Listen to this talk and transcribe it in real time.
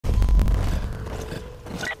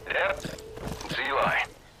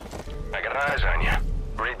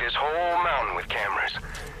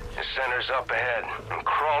up ahead. I'm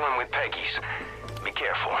crawling with Peggy's. Be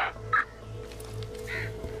careful.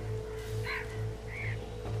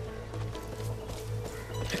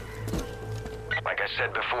 Like I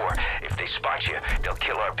said before, if they spot you, they'll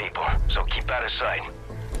kill our people. So keep out of sight.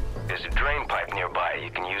 There's a drain pipe nearby you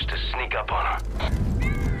can use to sneak up on them.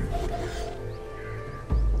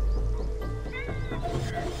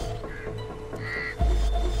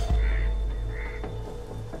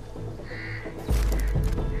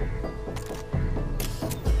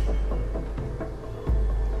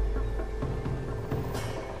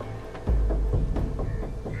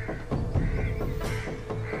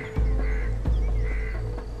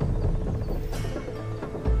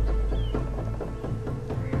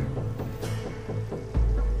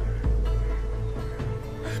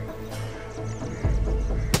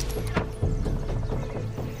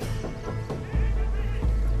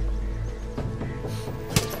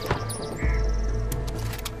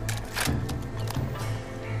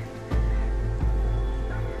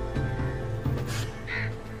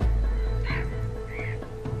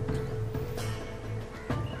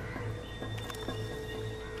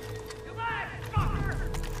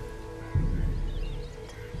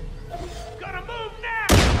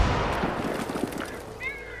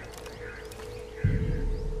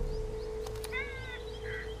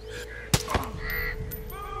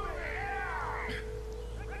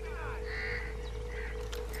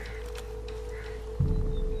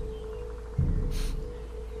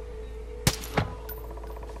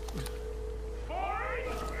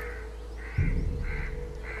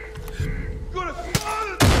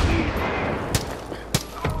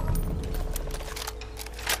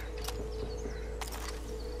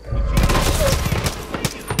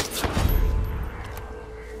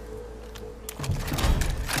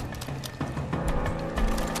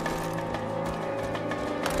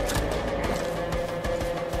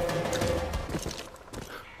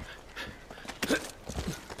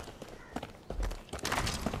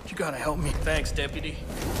 You gotta help me. Thanks, Deputy.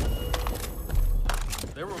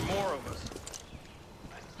 There were more of us.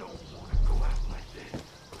 I don't want to go out like this.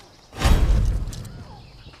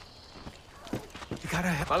 You gotta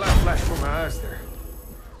help. My light flashed from my eyes there.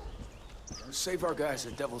 Save our guys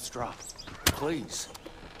at Devil's Drop. Please.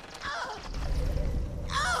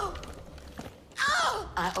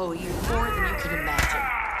 I owe you more than you can imagine.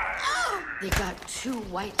 They got 2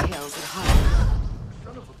 whitetails at home.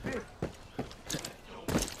 Son of a bitch.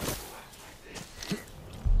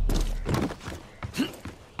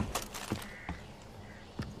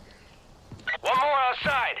 One more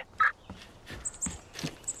outside.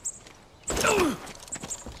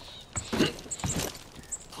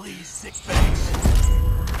 Please, sick bags.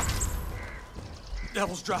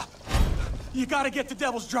 Devil's Drop. You gotta get to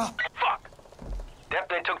Devil's Drop. Fuck. Dep,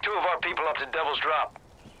 they took 2 of our people up to Devil's Drop.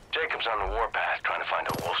 Jacob's on the warpath trying to find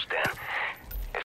a wolf's den.